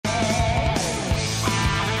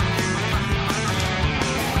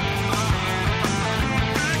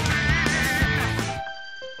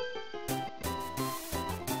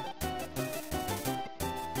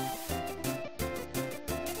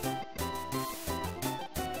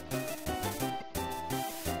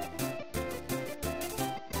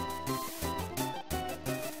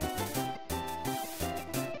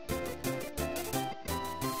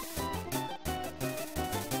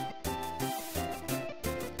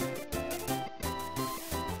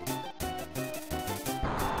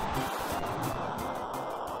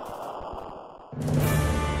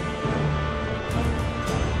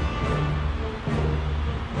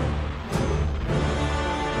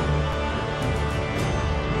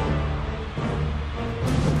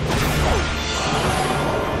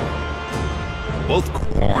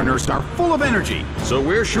corners are full of energy, so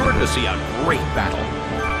we're sure to see a great battle.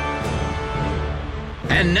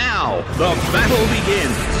 And now, the battle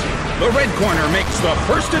begins. The red corner makes the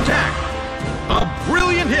first attack. A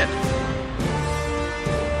brilliant hit.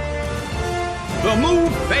 The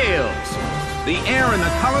move fails. The air in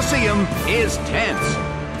the Colosseum is tense.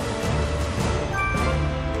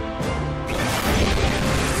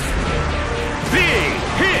 Big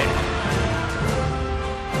hit!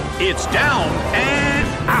 It's down and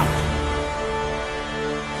out.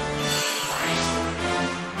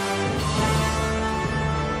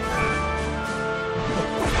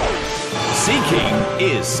 Seaking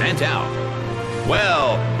is sent out.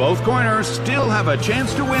 Well, both corners still have a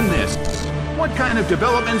chance to win this. What kind of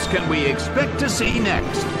developments can we expect to see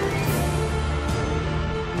next?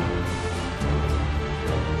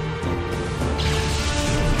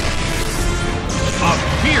 A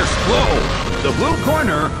fierce blow! The blue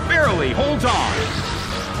corner barely holds on.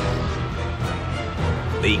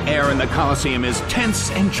 The air in the Colosseum is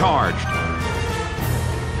tense and charged.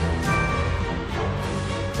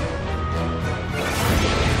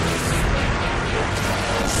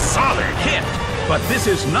 Solid hit! But this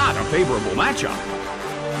is not a favorable matchup.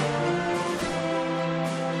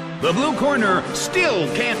 The blue corner still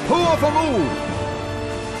can't pull off a move.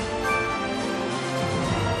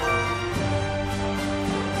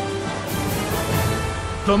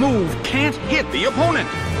 The move can't hit the opponent.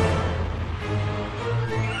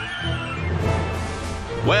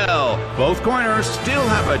 Well, both corners still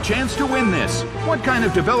have a chance to win this. What kind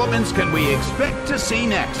of developments can we expect to see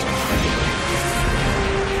next?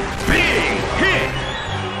 Big hit!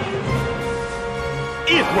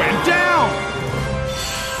 It went down!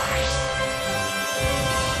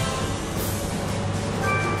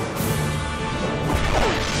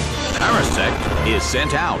 Parasect is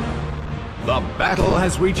sent out. The battle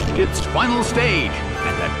has reached its final stage,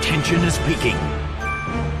 and the tension is peaking.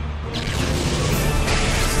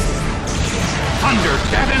 Thunder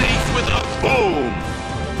detonates with a boom!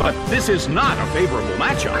 But this is not a favorable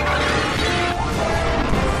matchup.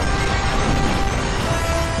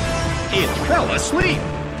 It fell asleep.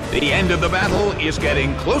 The end of the battle is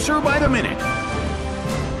getting closer by the minute.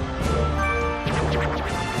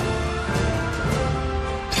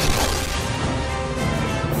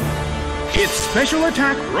 Its special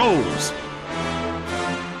attack rose.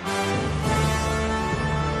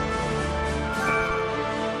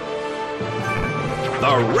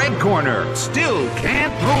 The red corner still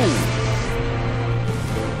can't move.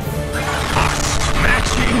 A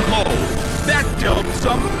smashing blow that dealt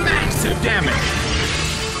some massive damage.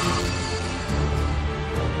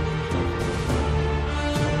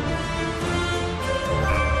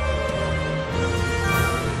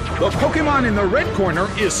 The Pokémon in the red corner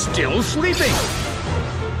is still sleeping.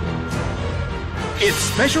 Its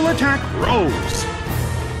special attack rose.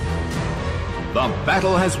 The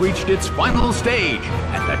battle has reached its final stage,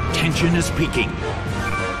 and the tension is peaking.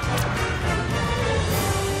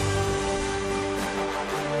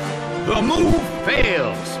 The move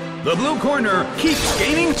fails. The blue corner keeps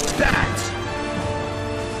gaining stats.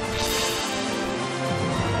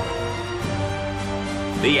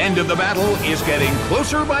 The end of the battle is getting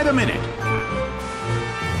closer by the minute.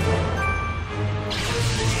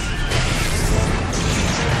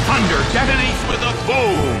 Thunder detonates with a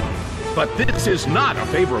boom! But this is not a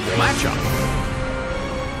favorable matchup.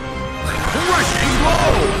 Rushing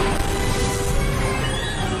blow!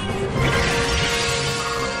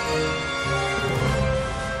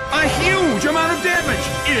 A huge amount of damage!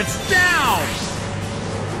 It's down!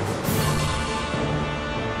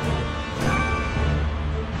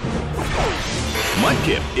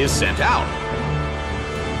 Mudkip is sent out.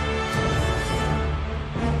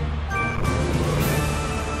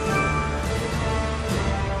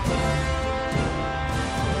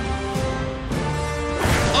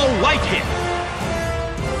 A light hit.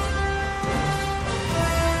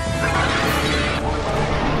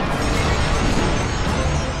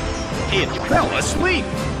 It fell asleep.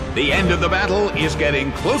 The end of the battle is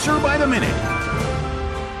getting closer by the minute.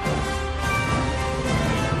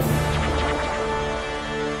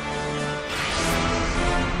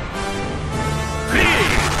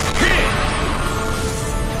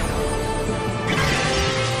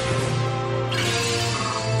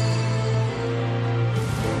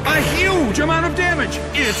 Amount of damage.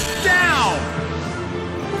 It's down.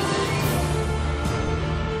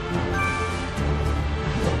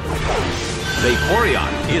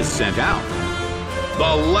 Vaporeon is sent out.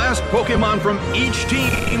 The last Pokémon from each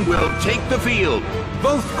team will take the field.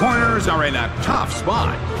 Both corners are in a tough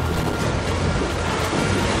spot.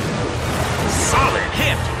 Solid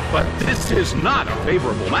hit. but this is not a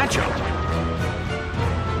favorable matchup.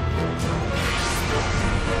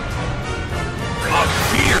 A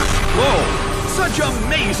fierce blow! Such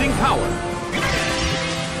amazing power!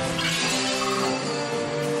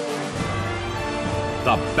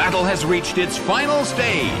 The battle has reached its final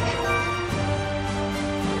stage.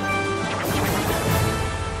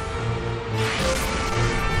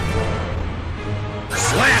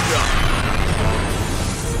 Slammed him!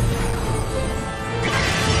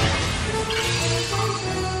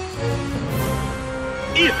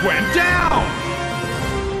 It went down!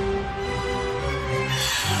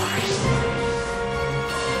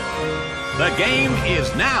 The game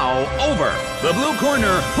is now over. The blue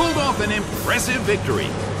corner pulled off an impressive victory.